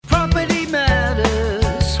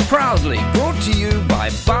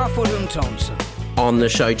and Thompson. On the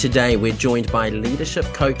show today, we're joined by leadership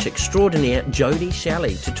coach extraordinaire Jodie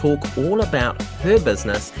Shelley to talk all about her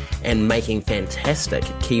business and making fantastic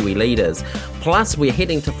Kiwi leaders. Plus, we're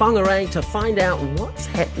heading to Whangarei to find out what's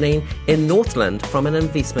happening in Northland from an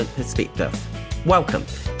investment perspective. Welcome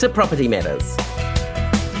to Property Matters.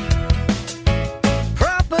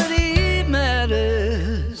 Property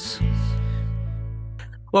Matters.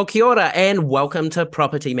 Well, kia ora and welcome to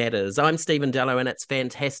Property Matters. I'm Stephen Dello and it's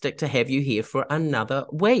fantastic to have you here for another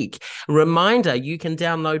week. Reminder, you can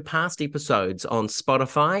download past episodes on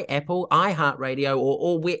Spotify, Apple, iHeartRadio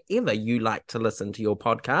or wherever you like to listen to your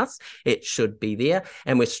podcasts. It should be there.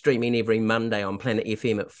 And we're streaming every Monday on Planet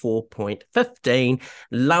FM at 4.15.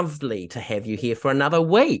 Lovely to have you here for another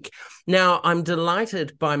week. Now, I'm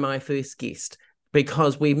delighted by my first guest,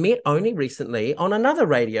 because we met only recently on another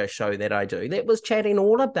radio show that I do that was chatting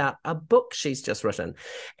all about a book she's just written.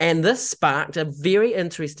 And this sparked a very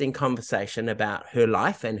interesting conversation about her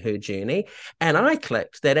life and her journey. And I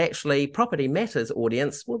clicked that actually Property Matters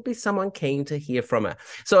audience would be someone keen to hear from her.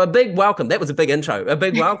 So a big welcome. That was a big intro. A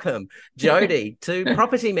big welcome, Jodie, to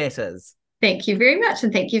Property Matters. Thank you very much,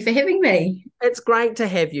 and thank you for having me. It's great to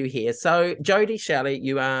have you here. So Jodie Shelley,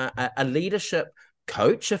 you are a leadership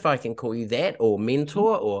coach, if I can call you that, or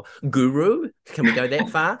mentor or guru. Can we go that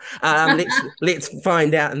far? Let's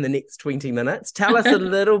find out in the next 20 minutes. Tell us a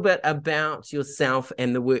little bit about yourself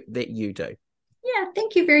and the work that you do. Yeah,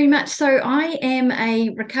 thank you very much. So I am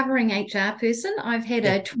a recovering HR person. I've had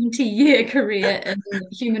a 20-year career in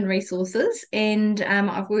human resources, and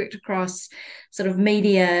I've worked across sort of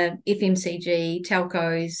media, FMCG,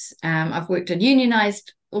 telcos. I've worked in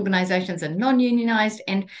unionised organisations and non-unionised,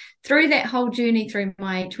 and through that whole journey, through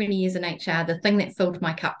my 20 years in HR, the thing that filled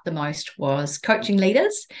my cup the most was coaching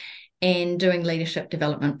leaders and doing leadership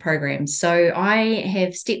development programs. So I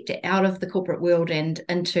have stepped out of the corporate world and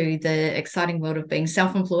into the exciting world of being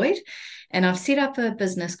self-employed, and I've set up a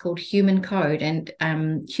business called Human Code, and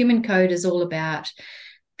Human Code is all about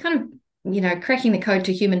kind of, cracking the code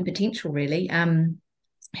to human potential, really.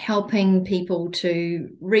 Helping people to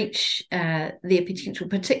reach their potential,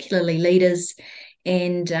 particularly leaders,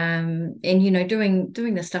 and doing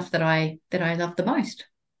the stuff that I love the most.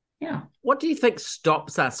 Yeah. What do you think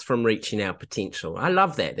stops us from reaching our potential? I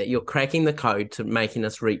love that you're cracking the code to making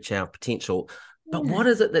us reach our potential. But what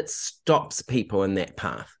is it that stops people in that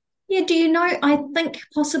path? Yeah, I think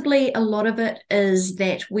possibly a lot of it is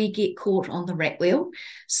that we get caught on the rat wheel.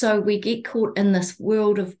 So we get caught in this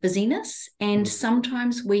world of busyness, and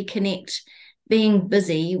sometimes we connect being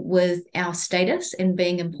busy with our status and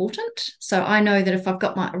being important. So I know that if I've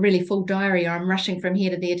got my really full diary, or I'm rushing from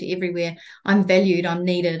here to there to everywhere, I'm valued, I'm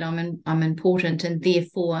needed, I'm important, and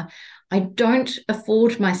therefore I don't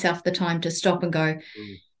afford myself the time to stop and go,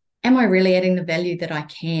 am I really adding the value that I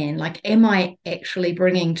can? Like, am I actually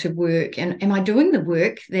bringing to work, and am I doing the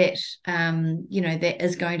work that, that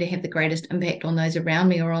is going to have the greatest impact on those around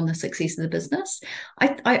me or on the success of the business?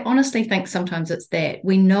 I honestly think sometimes it's that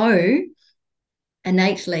we know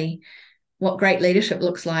innately what great leadership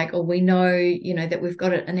looks like, or we know, that we've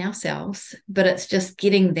got it in ourselves, but it's just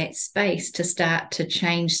getting that space to start to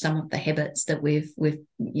change some of the habits that we've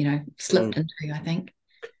slipped into, I think.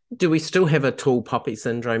 Do we still have a tall poppy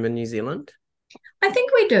syndrome in New Zealand? I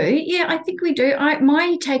think we do. Yeah, I think we do.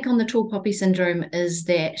 My take on the tall poppy syndrome is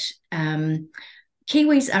that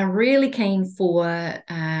Kiwis are really keen for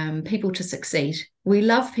people to succeed. We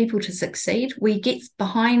love people to succeed. We get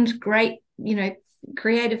behind great,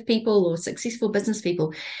 creative people or successful business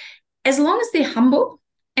people, as long as they're humble.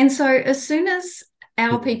 And so as soon as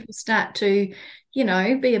our people start to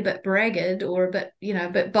be a bit braggart or a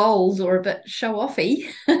bit bold or a bit show-offy,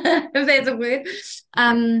 if that's a word,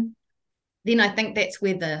 then I think that's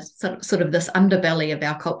where the sort of this underbelly of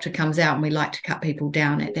our culture comes out, and we like to cut people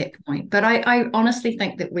down at that point. But I honestly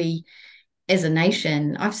think that we, as a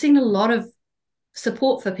nation, I've seen a lot of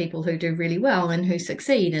support for people who do really well and who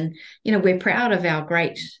succeed, and we're proud of our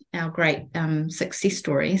great success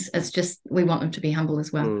stories. It's just we want them to be humble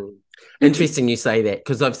as well. Interesting you say that,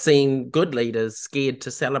 because I've seen good leaders scared to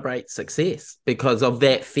celebrate success because of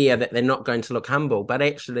that fear that they're not going to look humble. But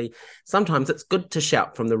actually, sometimes it's good to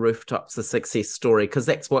shout from the rooftops a success story, because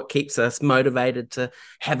that's what keeps us motivated to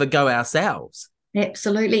have a go ourselves.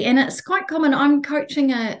 Absolutely. And it's quite common. I'm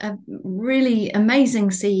coaching a really amazing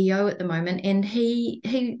CEO at the moment, and he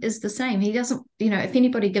is the same. He doesn't, if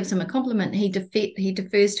anybody gives him a compliment, he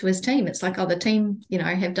defers to his team. It's like, oh, the team,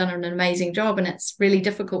 have done an amazing job. And it's really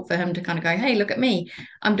difficult for him to kind of go, hey, look at me,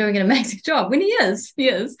 I'm doing an amazing job, when he is.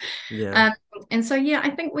 Yeah. And so, I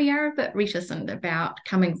think we are a bit reticent about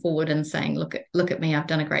coming forward and saying, look at me, I've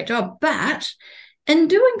done a great job. But In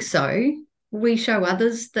doing so, we show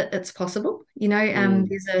others that it's possible.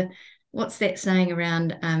 There's what's that saying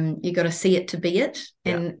around you got to see it to be it.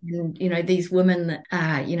 And these women that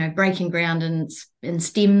are, breaking ground in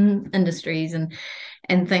STEM industries and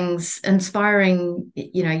things, inspiring,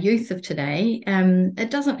 youth of today.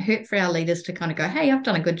 It doesn't hurt for our leaders to kind of go, hey, I've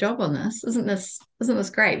done a good job on this. Isn't this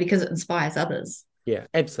great? Because it inspires others. Yeah,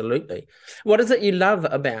 absolutely. What is it you love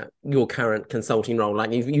about your current consulting role?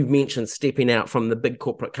 Like you've mentioned stepping out from the big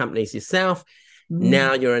corporate companies yourself.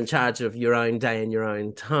 Now you're in charge of your own day and your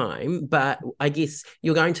own time, but I guess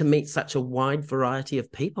you're going to meet such a wide variety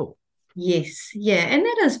of people. Yes, yeah. And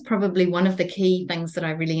that is probably one of the key things that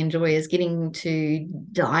I really enjoy, is getting to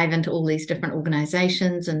dive into all these different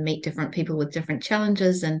organizations and meet different people with different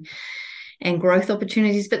challenges and growth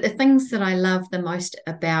opportunities. But the things that I love the most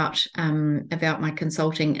about my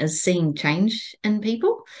consulting is seeing change in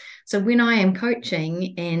people. So when I am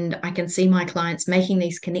coaching and I can see my clients making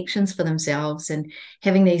these connections for themselves and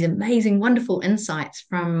having these amazing, wonderful insights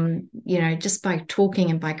from, just by talking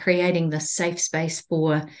and by creating this safe space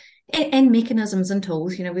for and mechanisms and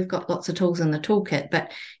tools, we've got lots of tools in the toolkit, but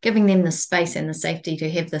giving them the space and the safety to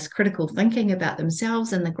have this critical thinking about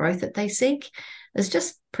themselves and the growth that they seek is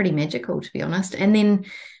just pretty magical, to be honest. And then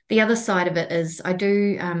the other side of it is I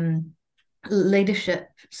do leadership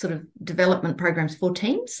sort of development programs for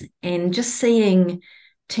teams, and just seeing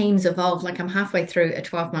teams evolve. Like I'm halfway through a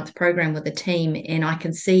 12-month program with a team, and I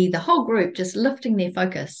can see the whole group just lifting their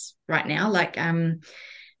focus right now. Like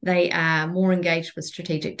they are more engaged with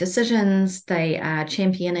strategic decisions. They are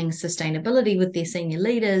championing sustainability with their senior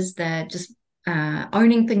leaders. They're just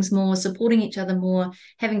owning things more, supporting each other more,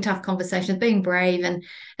 having tough conversations, being brave. And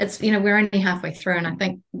it's, we're only halfway through. And I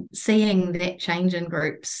think seeing that change in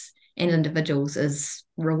groups and individuals is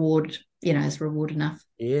reward enough.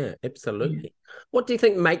 Yeah, absolutely. Yeah. What do you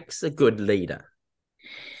think makes a good leader?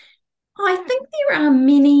 I think there are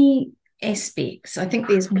many aspects. I think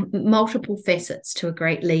there's multiple facets to a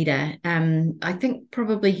great leader. I think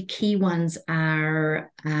probably key ones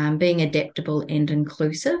are being adaptable and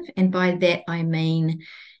inclusive. And by that, I mean,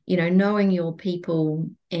 knowing your people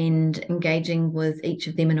and engaging with each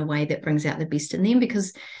of them in a way that brings out the best in them.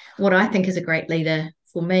 Because what I think is a great leader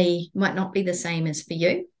for me might not be the same as for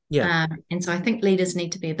you. Yeah. And so I think leaders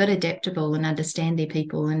need to be a bit adaptable and understand their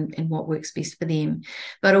people and what works best for them.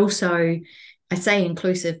 But also, I say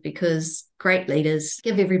inclusive because great leaders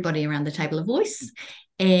give everybody around the table a voice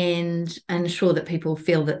and ensure that people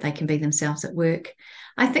feel that they can be themselves at work.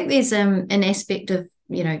 I think there's an aspect of,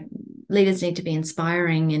 leaders need to be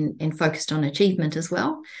inspiring and focused on achievement as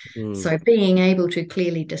well. So being able to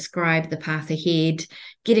clearly describe the path ahead,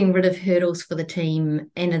 getting rid of hurdles for the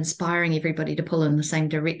team and inspiring everybody to pull in the same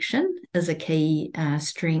direction is a key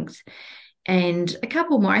strength. And a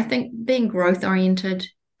couple more, I think being growth oriented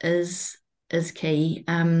is key,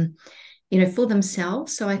 for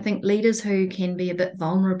themselves. So I think leaders who can be a bit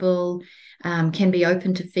vulnerable, can be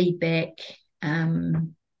open to feedback,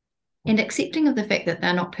 and accepting of the fact that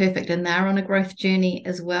they're not perfect and they're on a growth journey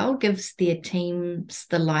as well, gives their teams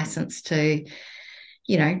the license to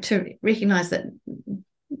recognize that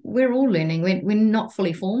we're all learning. We're not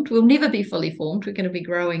fully formed. We'll never be fully formed. We're going to be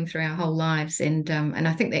growing through our whole lives. And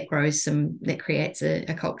I think that creates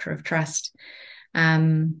a culture of trust.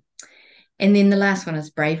 And then the last one is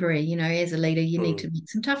bravery. As a leader, you need to make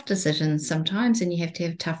some tough decisions sometimes, and you have to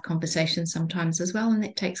have tough conversations sometimes as well. And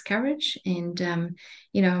that takes courage. And,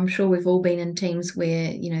 I'm sure we've all been in teams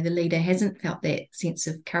where, the leader hasn't felt that sense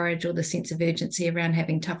of courage or the sense of urgency around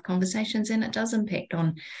having tough conversations, and it does impact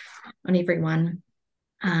on everyone.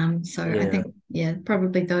 I think,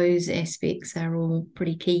 probably those aspects are all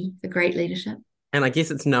pretty key for great leadership. And I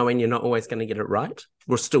guess it's knowing you're not always going to get it right.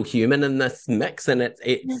 We're still human in this mix, and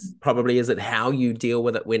it's probably, is it how you deal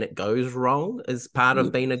with it when it goes wrong is part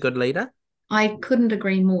of being a good leader? I couldn't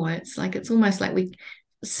agree more. It's almost like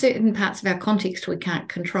certain parts of our context we can't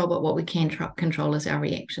control, but what we can control is our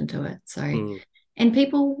reaction to it. So, and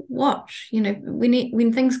people watch,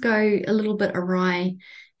 when things go a little bit awry,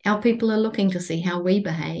 our people are looking to see how we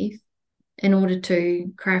behave in order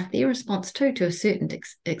to craft their response to a certain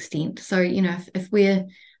extent. So, if we're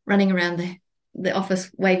running around the office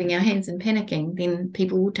waving our hands and panicking, then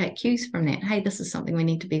people will take cues from that. Hey, this is something we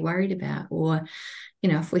need to be worried about. Or,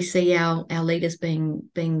 if we see our leaders being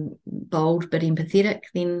bold but empathetic,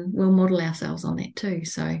 then we'll model ourselves on that too.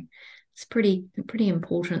 So it's pretty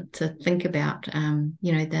important to think about, the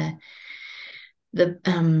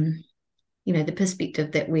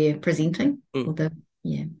perspective that we're presenting. I'm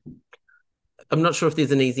not sure if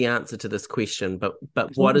there's an easy answer to this question, but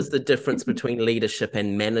what is the difference between leadership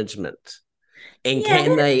and management? And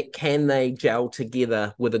Yeah, can they gel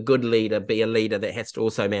together with a good leader, be a leader that has to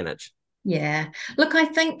also manage? yeah. Look, I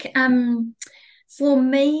think for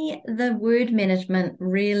me, the word management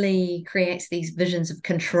really creates these visions of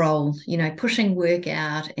control, pushing work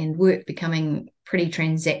out and work becoming pretty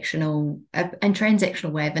transactional, and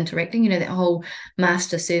transactional way of interacting, that whole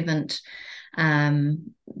master servant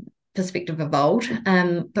perspective of old.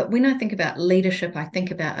 But when I think about leadership, I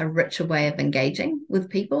think about a richer way of engaging with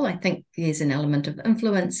people. I think there's an element of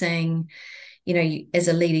influencing. As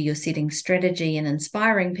a leader, you're setting strategy and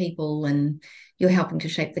inspiring people, and you're helping to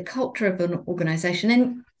shape the culture of an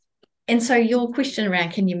organization. And so your question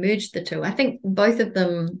around, can you merge the two? I think both of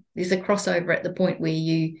them, there's a crossover at the point where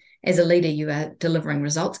you, as a leader, you are delivering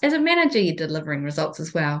results. As a manager, you're delivering results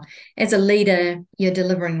as well. As a leader, you're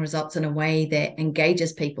delivering results in a way that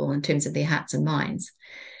engages people in terms of their hearts and minds.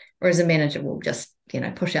 Whereas a manager will just,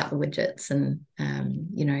 push out the widgets. And,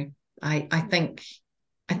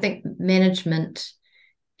 I think management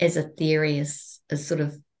as a theory is sort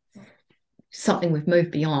of something we've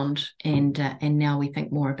moved beyond, and now we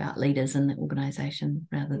think more about leaders in the organization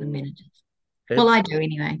rather than managers. Well, I do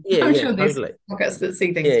anyway. Yeah, I'm yeah, sure there's totally. pockets that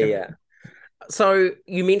see things Yeah, differently. yeah. So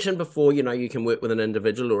you mentioned before, you can work with an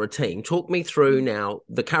individual or a team. Talk me through now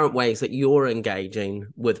the current ways that you're engaging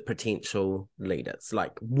with potential leaders.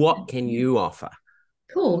 Like, what can you offer?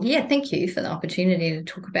 Cool. Yeah, thank you for the opportunity to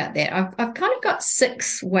talk about that. I've kind of got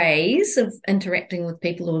 6 ways of interacting with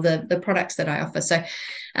people, or the products that I offer. So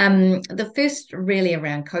the first really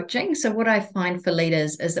around coaching. So what I find for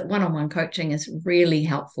leaders is that one-on-one coaching is really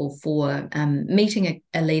helpful for meeting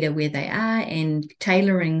a leader where they are and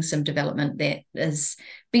tailoring some development that is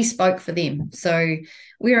bespoke for them. So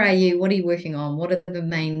where are you? What are you working on? What are the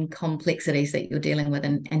main complexities that you're dealing with,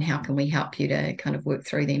 and how can we help you to kind of work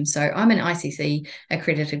through them? So I'm an ICC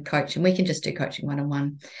accredited coach, and we can just do coaching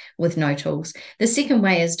one-on-one with no tools. The second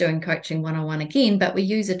way is doing coaching one-on-one again, but we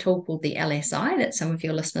use a tool called the LSI that some of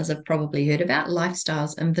your listeners have probably heard about,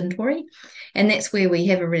 Lifestyles Inventory. And that's where we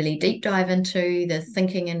have a really deep dive into the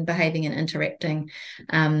thinking and behaving and interacting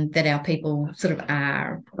that our people sort of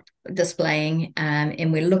are displaying,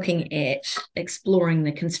 and we're looking at exploring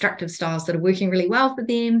the constructive styles that are working really well for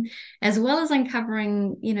them, as well as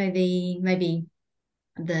uncovering the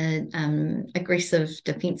aggressive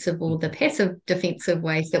defensive or the passive defensive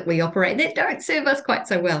ways that we operate that don't serve us quite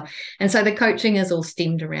so well. And so the coaching is all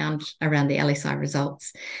stemmed around the LSI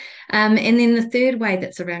results. And then the third way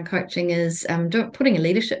that's around coaching is putting a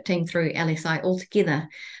leadership team through LSI altogether.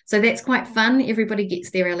 So that's quite fun. Everybody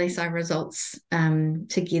gets their LSI results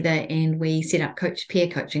together, and we set up peer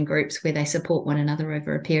coaching groups where they support one another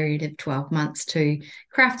over a period of 12 months to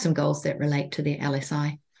craft some goals that relate to their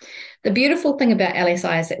LSI. The beautiful thing about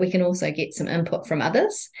LSI is that we can also get some input from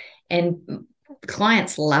others, and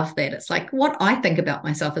clients love that. It's like, what I think about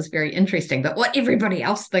myself is very interesting, but what everybody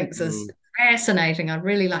else thinks is fascinating. I'd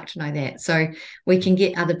really like to know that. So we can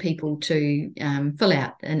get other people to fill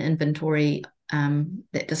out an inventory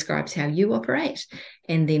that describes how you operate,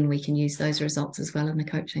 and then we can use those results as well in the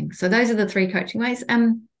coaching. So those are the 3 coaching ways.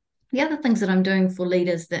 The other things that I'm doing for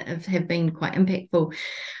leaders that have been quite impactful,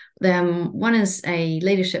 one is a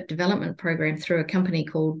leadership development program through a company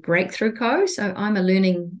called Breakthrough Co. So I'm a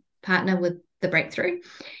learning partner with the Breakthrough,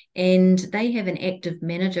 and they have an active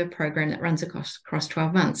manager program that runs across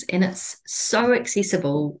 12 months. And it's so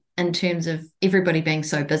accessible in terms of everybody being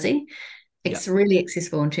so busy. It's really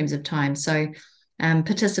accessible in terms of time. So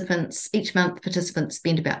each month participants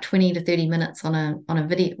spend about 20 to 30 minutes on a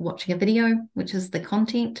video, watching a video, which is the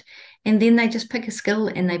content. And then they just pick a skill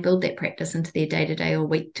and they build that practice into their day-to-day or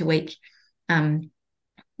week-to-week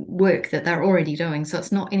work that they're already doing. So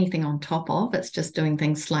it's not anything on top of, it's just doing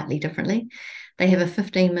things slightly differently. They have a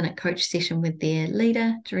 15-minute coach session with their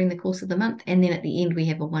leader during the course of the month. And then at the end, we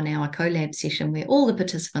have a 1-hour collab session where all the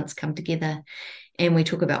participants come together and we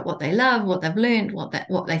talk about what they love, what they've learned, what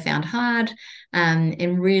they found hard,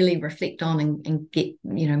 and really reflect on and get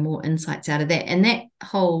more insights out of that. And that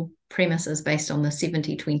whole premise is based on the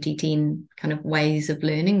 70-20-10 kind of ways of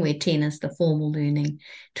learning, where 10 is the formal learning,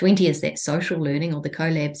 20 is that social learning or the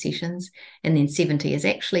collab sessions, and then 70 is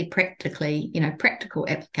actually practical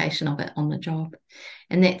application of it on the job.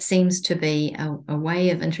 And that seems to be a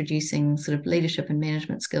way of introducing sort of leadership and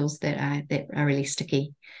management skills that are really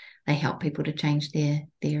sticky. They help people to change their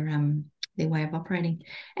way of operating.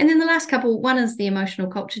 And then the last couple, one is the emotional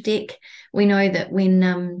culture deck. We know that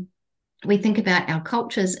when we think about our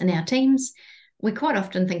cultures in our teams, we quite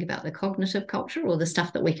often think about the cognitive culture or the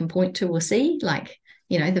stuff that we can point to or see, like,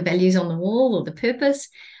 the values on the wall or the purpose,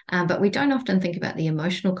 but we don't often think about the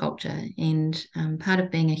emotional culture. And part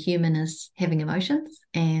of being a human is having emotions,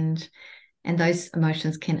 and and those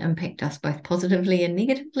emotions can impact us both positively and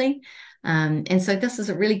negatively. And so this is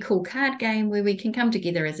a really cool card game where we can come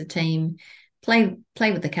together as a team, play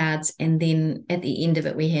with the cards, and then at the end of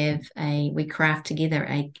it we craft together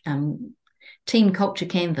a team culture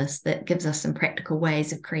canvas that gives us some practical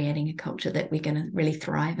ways of creating a culture that we're going to really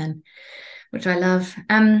thrive in, which I love.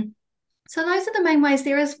 So those are the main ways.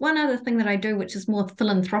 There is one other thing that I do, which is more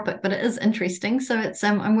philanthropic, but it is interesting. So it's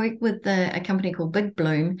I work with a company called Big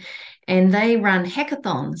Bloom, and they run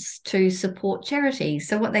hackathons to support charities.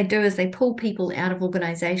 So what they do is they pull people out of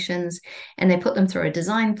organizations and they put them through a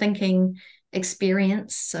design thinking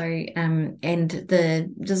experience. So and the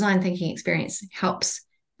design thinking experience helps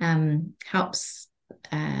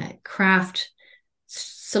craft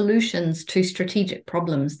solutions to strategic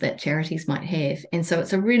problems that charities might have. And so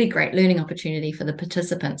it's a really great learning opportunity for the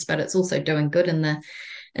participants, but it's also doing good in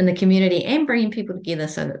the community and bringing people together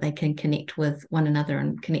so that they can connect with one another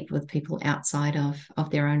and connect with people outside of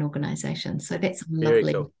their own organization. So that's lovely.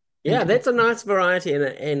 Very cool. Yeah, that's a nice variety,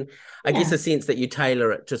 and I guess a sense that you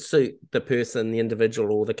tailor it to suit the person, the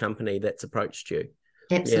individual, or the company that's approached you.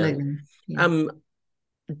 Absolutely. Yeah.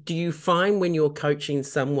 Do you find when you're coaching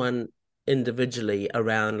someone individually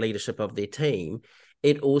around leadership of their team,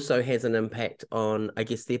 it also has an impact on, I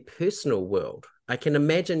guess, their personal world? I can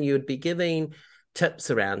imagine you'd be giving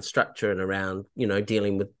tips around structure and around,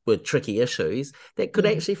 dealing with tricky issues that could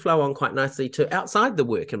actually flow on quite nicely to outside the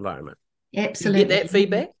work environment. Absolutely. Do you get that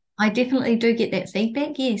feedback? I definitely do get that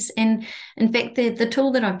feedback, yes. And in fact, the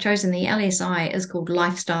tool that I've chosen, the LSI, is called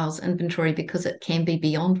Lifestyles Inventory because it can be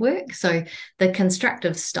beyond work. So the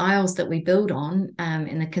constructive styles that we build on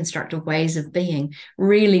and the constructive ways of being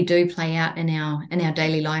really do play out in our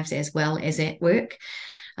daily lives as well as at work,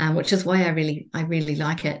 which is why I really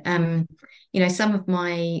like it.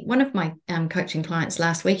 One of my coaching clients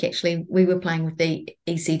last week, actually, we were playing with the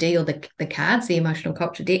ECD, or the cards, the emotional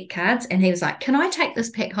culture deck cards, and he was like, "Can I take this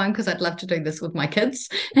back home? Because I'd love to do this with my kids."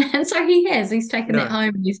 And so he's taken that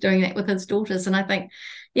home, and he's doing that with his daughters. And I think,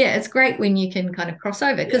 it's great when you can kind of cross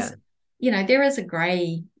over, because there is a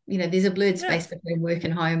grey, there's a blurred space between work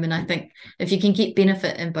and home. And I think if you can get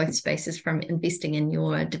benefit in both spaces from investing in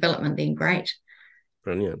your development, then great.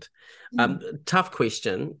 Brilliant. Tough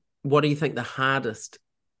question. What do you think the hardest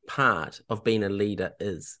part of being a leader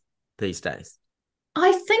is these days?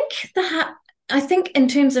 I think in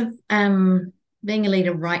terms of being a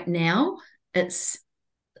leader right now, it's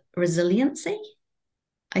resiliency.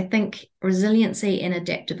 I think resiliency and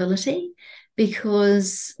adaptability,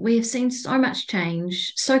 because we have seen so much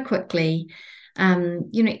change so quickly.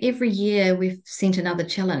 Every year we've sent another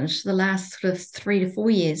challenge. The last sort of 3 to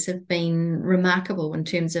 4 years have been remarkable in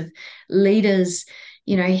terms of leaders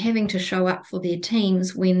having to show up for their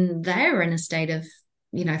teams when they're in a state of,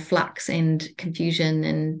 flux and confusion.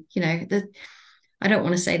 And, I don't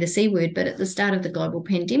want to say the C word, but at the start of the global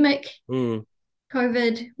pandemic,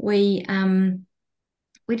 COVID, we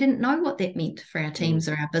didn't know what that meant for our teams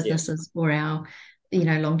or our businesses or our,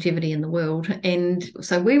 longevity in the world. And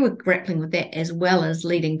so we were grappling with that, as well as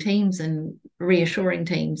leading teams and reassuring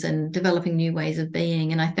teams and developing new ways of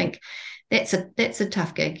being. And I think that's a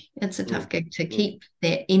tough gig. It's a tough gig to keep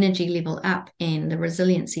that energy level up and the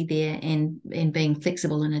resiliency there, and being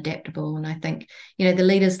flexible and adaptable. And I think, the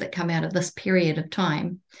leaders that come out of this period of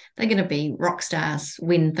time, they're going to be rock stars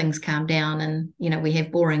when things calm down and, we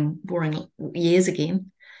have boring years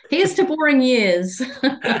again. Here's to boring years.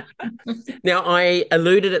 Now, I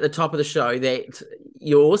alluded at the top of the show that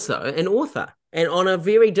you're also an author, and on a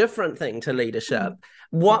very different thing to leadership.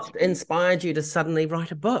 What inspired you to suddenly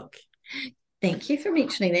write a book? Thank you for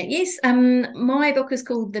mentioning that. Yes, my book is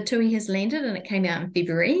called The Tui Has Landed, and it came out in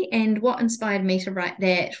February. And what inspired me to write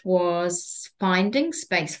that was finding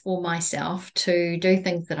space for myself to do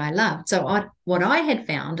things that I loved. So what I had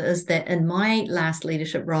found is that in my last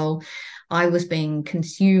leadership role, I was being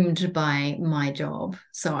consumed by my job.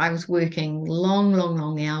 So I was working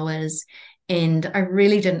long hours, and I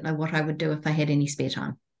really didn't know what I would do if I had any spare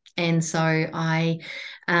time. And so I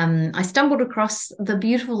stumbled across the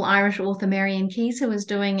beautiful Irish author Marianne Keyes, who was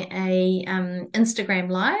doing a Instagram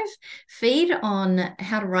live feed on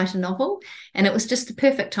how to write a novel, and it was just the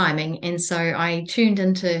perfect timing. And so I tuned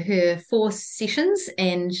into her 4 sessions,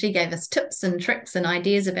 and she gave us tips and tricks and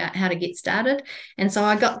ideas about how to get started. And so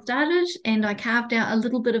I got started, and I carved out a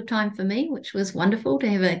little bit of time for me, which was wonderful to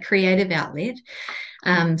have a creative outlet,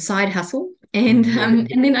 side hustle. And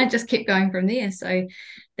then I just kept going from there. So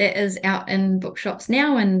that is out in bookshops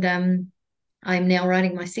now, and I'm now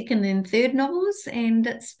writing my second and third novels, and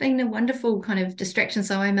it's been a wonderful kind of distraction.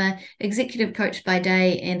 So I'm a executive coach by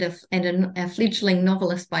day and a fledgling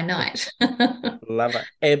novelist by night. Love it.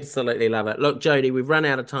 Absolutely love it. Look, Jodie, we've run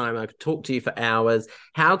out of time. I could talk to you for hours.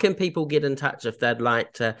 How can people get in touch if they'd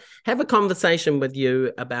like to have a conversation with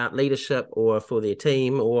you about leadership or for their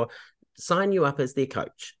team or sign you up as their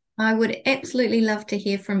coach? I would absolutely love to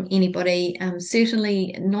hear from anybody.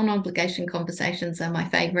 Certainly, non-obligation conversations are my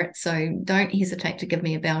favourite, so don't hesitate to give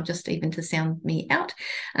me a bell, just even to sound me out.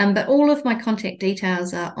 But all of my contact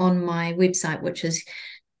details are on my website, which is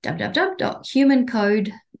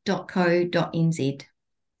www.humancode.co.nz.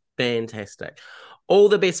 Fantastic. All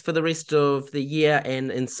the best for the rest of the year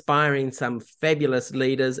and inspiring some fabulous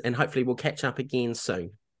leaders, and hopefully we'll catch up again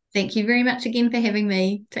soon. Thank you very much again for having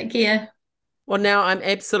me. Take care. Well, now I'm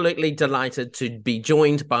absolutely delighted to be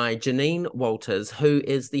joined by Jeanine Walters, who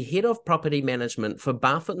is the head of property management for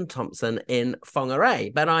Barfoot and Thompson in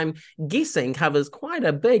Whangarei, but I'm guessing covers quite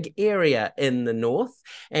a big area in the north.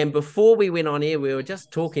 And before we went on air, we were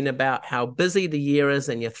just talking about how busy the year is,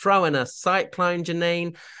 and you throw in a cyclone,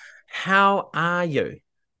 Jeanine. How are you?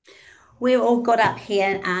 We're all got up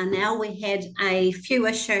here now. We had a few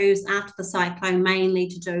issues after the cyclone, mainly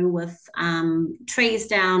to do with trees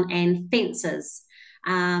down and fences.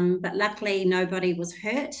 But luckily, nobody was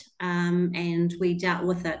hurt, and we dealt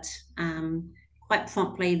with it quite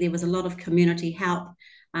promptly. There was a lot of community help,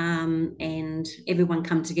 and everyone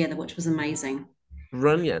come together, which was amazing.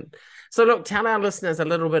 Brilliant. So look, tell our listeners a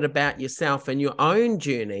little bit about yourself and your own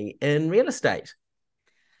journey in real estate.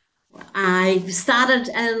 I started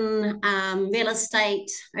in real estate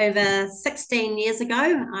over 16 years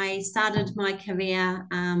ago. I started my career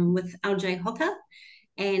with LJ Hooker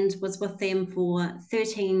and was with them for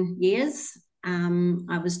 13 years.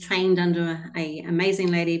 I was trained under an amazing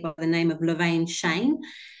lady by the name of Lorraine Shane,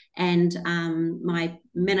 and my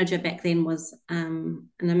manager back then was an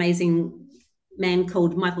amazing man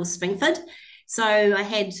called Michael Springford. So I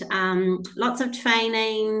had lots of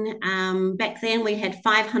training. Back then we had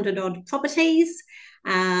 500 odd properties,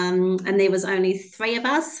 and there was only 3 of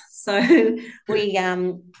us. So we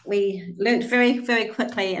learnt very, very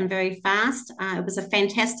quickly and very fast. It was a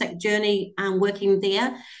fantastic journey working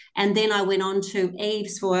there. And then I went on to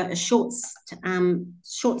Eves for a short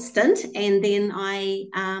stint, and then I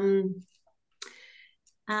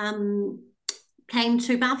came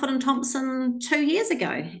to Barfoot and Thompson 2 years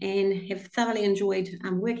ago and have thoroughly enjoyed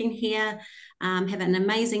working here, have an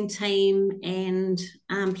amazing team, and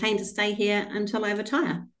plan to stay here until I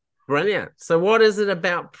retire. Brilliant. So what is it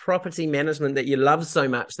about property management that you love so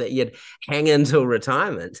much that you'd hang until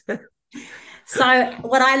retirement? So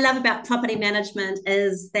what I love about property management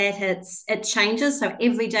is that it changes. So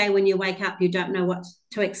every day when you wake up, you don't know what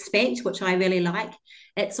to expect, which I really like.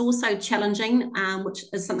 It's also challenging, which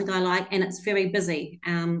is something I like, and it's very busy,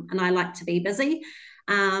 and I like to be busy.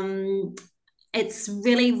 It's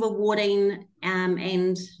really rewarding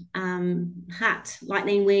and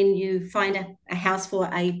heart-lightening when you find a house for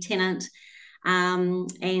a tenant,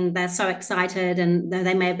 and they're so excited, and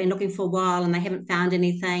they may have been looking for a while and they haven't found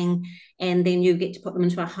anything, and then you get to put them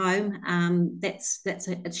into a home. That's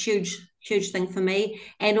a huge thing for me,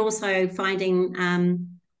 and also finding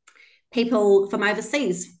people from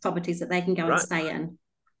overseas properties that they can go and stay in.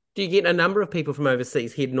 Do you get a number of people from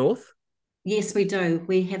overseas head north? Yes, we do.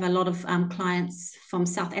 We have a lot of clients from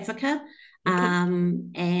South Africa,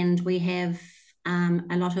 and we have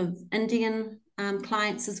a lot of Indian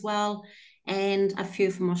clients as well, and a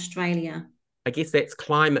few from Australia. I guess that's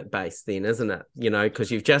climate-based then, isn't it? You know,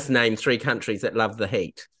 because you've just named 3 countries that love the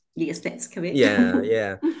heat. Yes, that's correct.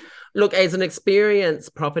 Yeah. Look, as an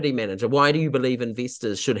experienced property manager, why do you believe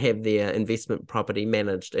investors should have their investment property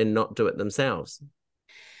managed and not do it themselves?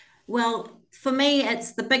 Well, for me,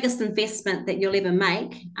 it's the biggest investment that you'll ever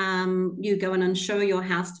make. You go and insure your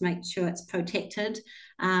house to make sure it's protected.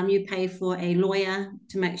 You pay for a lawyer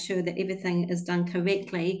to make sure that everything is done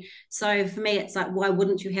correctly. So for me, it's like, why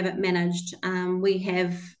wouldn't you have it managed? We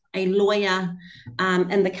have a lawyer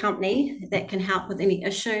in the company that can help with any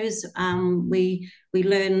issues. We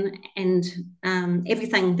learn and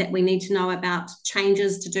everything that we need to know about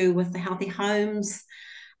changes to do with the healthy homes.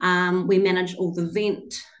 We manage all the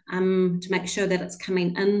rent to make sure that it's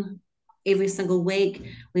coming in every single week.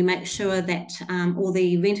 We make sure that all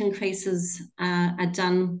the rent increases are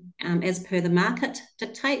done as per the market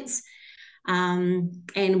dictates. And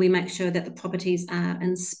we make sure that the properties are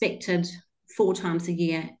inspected 4 times a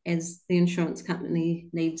year, as the insurance company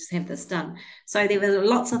needs to have this done. So there are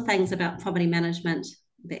lots of things about property management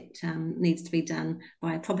that needs to be done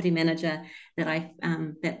by a property manager that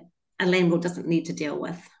a landlord doesn't need to deal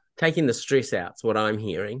with. Taking the stress out's what I'm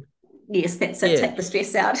hearing. Yes, that's it. Take the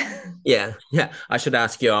stress out. Yeah. I should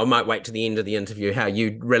ask you, I might wait to the end of the interview, how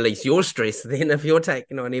you release your stress then if you're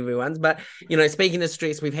taking on everyone's. But, speaking of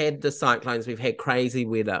stress, we've had the cyclones, we've had crazy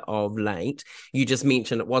weather of late. You just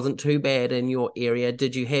mentioned it wasn't too bad in your area.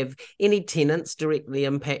 Did you have any tenants directly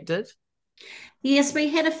impacted? Yes, we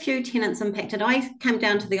had a few tenants impacted. I came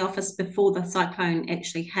down to the office before the cyclone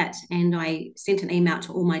actually hit, and I sent an email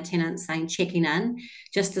to all my tenants saying checking in,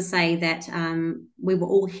 just to say that we were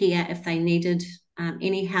all here if they needed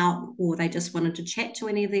any help or they just wanted to chat to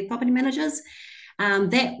any of the property managers.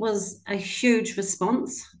 That was a huge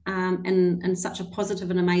response in such a positive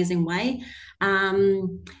and amazing way.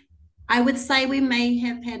 I would say we may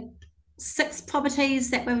have had 6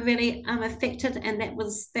 properties that were really affected, and that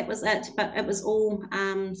was it. But it was all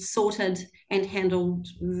sorted and handled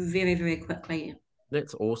very, very quickly.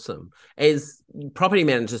 That's awesome. As property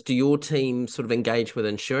managers, do your team sort of engage with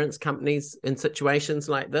insurance companies in situations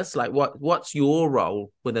like this? Like, what's your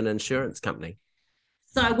role with an insurance company?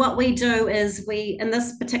 So what we do is in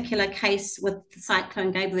this particular case with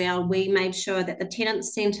Cyclone Gabrielle, we made sure that the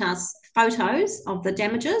tenants sent us photos of the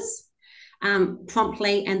damages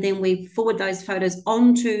promptly, and then we forward those photos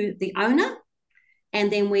on to the owner,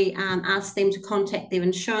 and then we ask them to contact their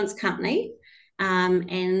insurance company, and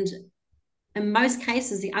in most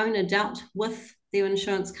cases the owner dealt with their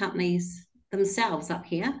insurance companies themselves up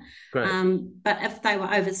here. But if they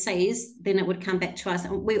were overseas, then it would come back to us,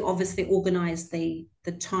 and we obviously organised the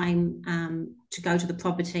time to go to the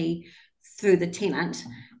property through the tenant,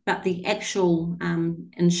 but the actual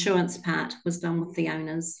insurance part was done with the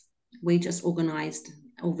owners. We just organised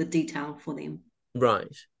all the detail for them. Right.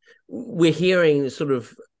 We're hearing sort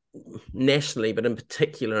of nationally, but in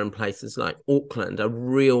particular in places like Auckland, a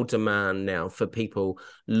real demand now for people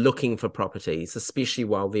looking for properties, especially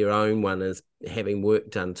while their own one is having work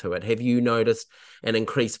done to it. Have you noticed an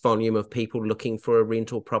increased volume of people looking for a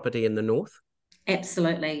rental property in the north?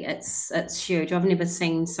 Absolutely. It's huge. I've never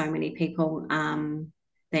seen so many people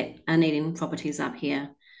that are needing properties up here.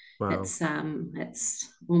 Wow. It's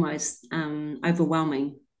almost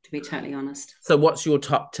overwhelming, to be totally honest. So what's your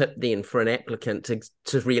top tip then for an applicant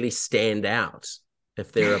to really stand out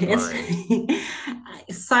if they're applying?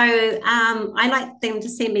 So I like them to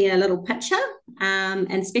send me a little picture,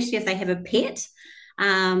 and especially if they have a pet.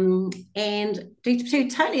 And to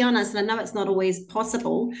be totally honest, and I know it's not always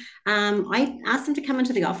possible, I ask them to come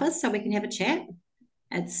into the office so we can have a chat.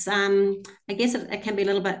 It's I guess it can be a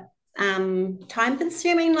little bit time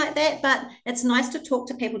consuming like that, but it's nice to talk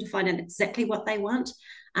to people to find out exactly what they want.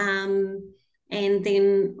 And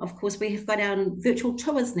then of course we have got our virtual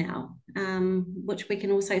tours now, which we can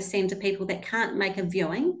also send to people that can't make a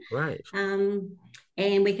viewing, right?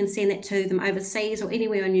 And we can send that to them overseas or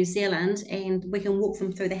anywhere in New Zealand, and we can walk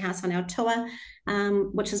them through the house on our tour,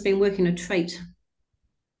 which has been working a treat.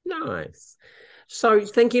 Nice. So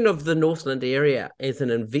thinking of the Northland area as an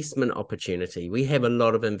investment opportunity, we have a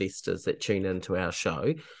lot of investors that tune into our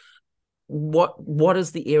show. What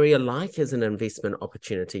is the area like as an investment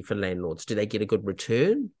opportunity for landlords? Do they get a good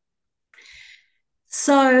return?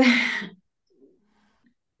 So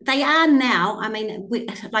they are now. I mean,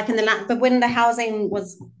 but when the housing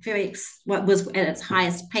was was at its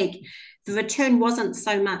highest peak, the return wasn't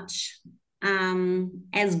so much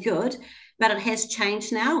as good. But it has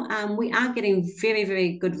changed now. We are getting very,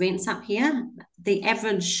 very good rents up here. The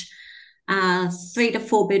average 3 to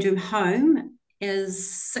 4 bedroom home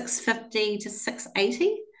is $650 to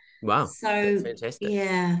 $680. Wow, so that's fantastic.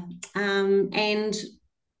 Yeah, and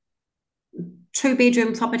 2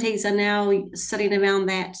 bedroom properties are now sitting around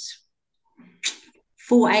that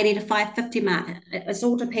 $480 to $550 mark. It's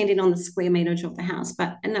all depending on the square meterage of the house,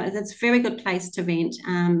 but no, it's a very good place to rent.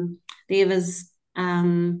 There is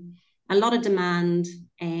a lot of demand,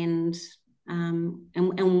 and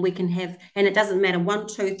we can have, and it doesn't matter, 1,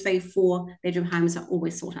 2, 3, 4 bedroom homes are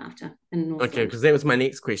always sought after in Northland. Okay, because that was my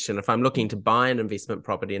next question. If I'm looking to buy an investment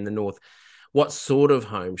property in the north, what sort of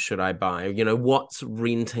home should I buy? What's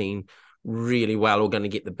renting really well or going to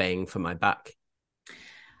get the bang for my buck?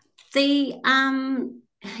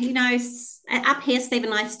 Up here, Steve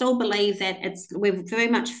and I still believe that we're very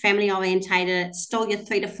much family orientated. It's still your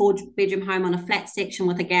 3 to 4 bedroom home on a flat section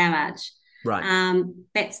with a garage. Right.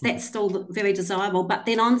 That's still very desirable. But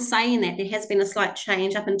then on saying that, there has been a slight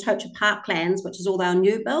change up in Tocha Parklands, which is all our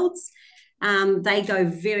new builds. They go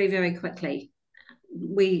very, very quickly.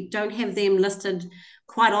 We don't have them listed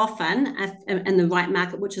quite often in the right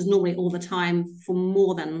market, which is normally all the time, for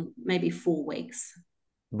more than maybe 4 weeks.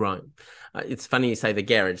 Right. It's funny you say the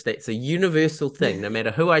garage. That's a universal thing. No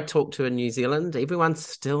matter who I talk to in New Zealand, everyone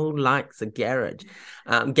still likes a garage.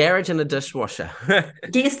 Garage and a dishwasher.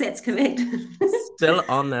 Yes, that's correct. Still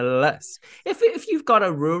on the list. If you've got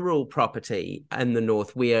a rural property in the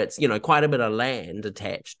north where it's, quite a bit of land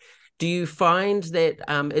attached, do you find that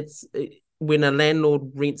when a landlord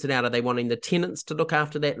rents it out, are they wanting the tenants to look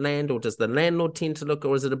after that land, or does the landlord tend to look,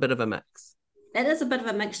 or is it a bit of a mix? It is a bit of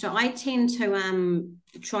a mixture. I tend to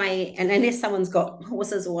try, and unless someone's got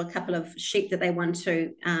horses or a couple of sheep that they want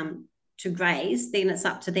to graze, then it's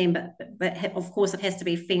up to them. But of course, it has to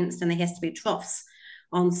be fenced, and there has to be troughs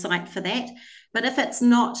on site for that. But if it's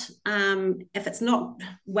not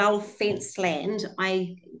well fenced land,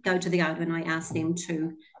 I go to the owner and I ask them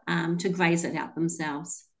to graze it out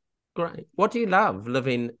themselves. Great. What do you love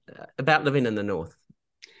about living in the north?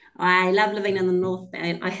 I love living in the north.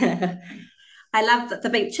 I love the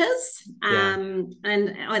beaches, and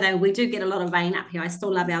although we do get a lot of rain up here, I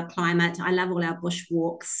still love our climate. I love all our bush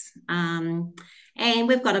walks, and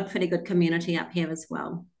we've got a pretty good community up here as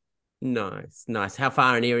well. Nice. How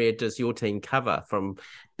far an area does your team cover from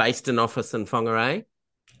based in office in Whangarei?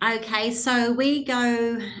 Okay, so we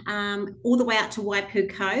go all the way out to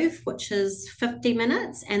Waipu Cove, which is 50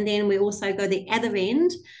 minutes, and then we also go the other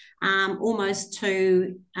end, almost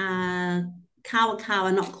to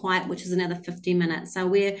Kawa, not quite, which is another 50 minutes. So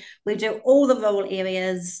we do all the rural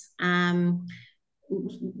areas,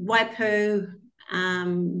 Waipu,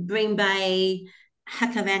 Green Bay,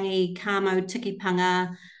 Hakarangi, Kamo,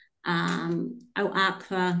 Tikipanga,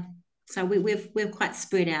 Oakra. So we're quite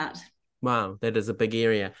spread out. Wow, that is a big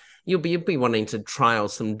area. You'll be wanting to trial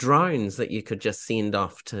some drones that you could just send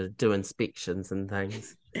off to do inspections and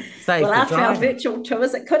things. Well, after our virtual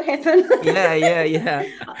tours, it could happen. Yeah.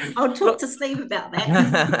 I'll talk to Steve about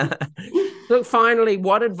that. Look, finally,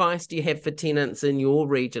 what advice do you have for tenants in your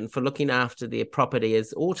region for looking after their property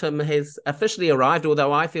as autumn has officially arrived,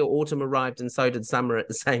 although I feel autumn arrived and so did summer at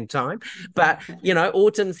the same time. But,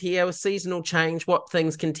 autumn's here, a seasonal change. What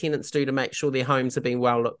things can tenants do to make sure their homes are being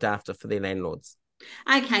well looked after for their landlords?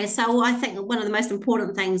 Okay, so I think one of the most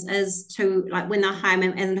important things is to, like, when they're home,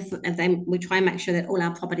 and we try and make sure that all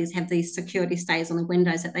our properties have these security stays on the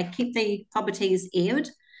windows, that they keep the properties aired,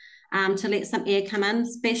 to let some air come in,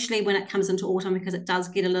 especially when it comes into autumn, because it does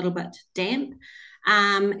get a little bit damp.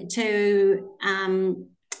 If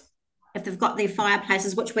they've got their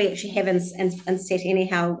fireplaces, which we actually have in set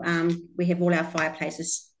anyhow, we have all our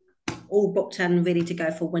fireplaces all booked in, ready to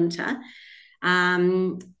go for winter.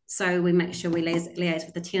 So we make sure we liaise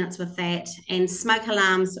with the tenants with that. And smoke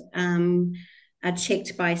alarms are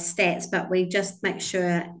checked by stats, but we just make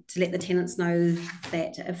sure to let the tenants know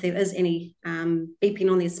that if there is any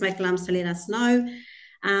beeping on their smoke alarms, to let us know.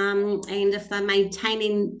 And if they're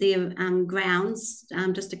maintaining their grounds,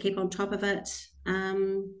 just to keep on top of it,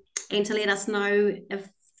 and to let us know if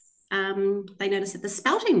they notice that the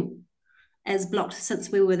spouting is blocked since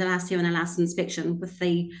we were last year in our last inspection. With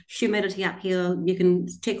the humidity up here, you can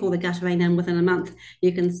check all the guttering, and within a month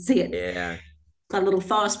you can see it. Yeah. Got a little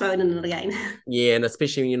forest road in it again. Yeah, and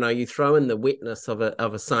especially, you throw in the wetness of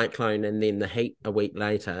a cyclone and then the heat a week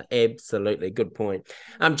later. Absolutely, good point.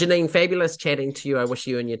 Jeanine, fabulous chatting to you. I wish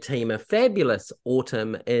you and your team a fabulous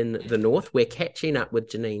autumn in the north. We're catching up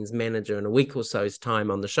with Janine's manager in a week or so's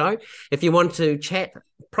time on the show. If you want to chat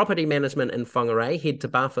property management in Whangarei, head to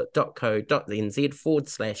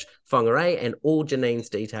barfoot.co.nz/Whangarei, and all Janine's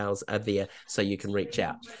details are there so you can reach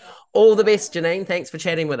out. All the best, Jeanine. Thanks for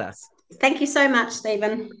chatting with us. Thank you so much,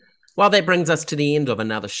 Stephen. Well, that brings us to the end of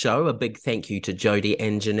another show. A big thank you to Jodie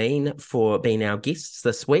and Jeanine for being our guests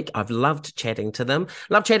this week. I've loved chatting to them.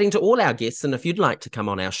 Love chatting to all our guests. And if you'd like to come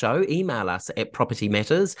on our show, email us at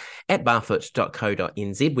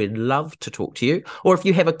propertymatters@barfoot.co.nz. We'd love to talk to you. Or if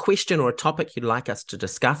you have a question or a topic you'd like us to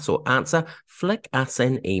discuss or answer, flick us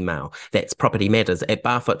an email. That's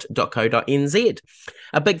propertymatters@barfoot.co.nz.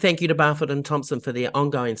 A big thank you to Barfoot and Thompson for their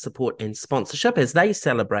ongoing support and sponsorship as they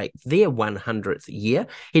celebrate their 100th year.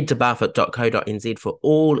 Head to barfoot.co.nz for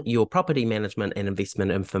all your property management and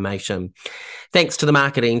investment information. Thanks to the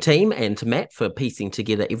marketing team and to Matt for piecing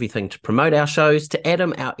together everything to promote our shows, to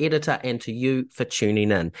Adam, our editor, and to you for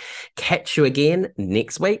tuning in. Catch you again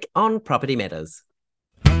next week on Property Matters.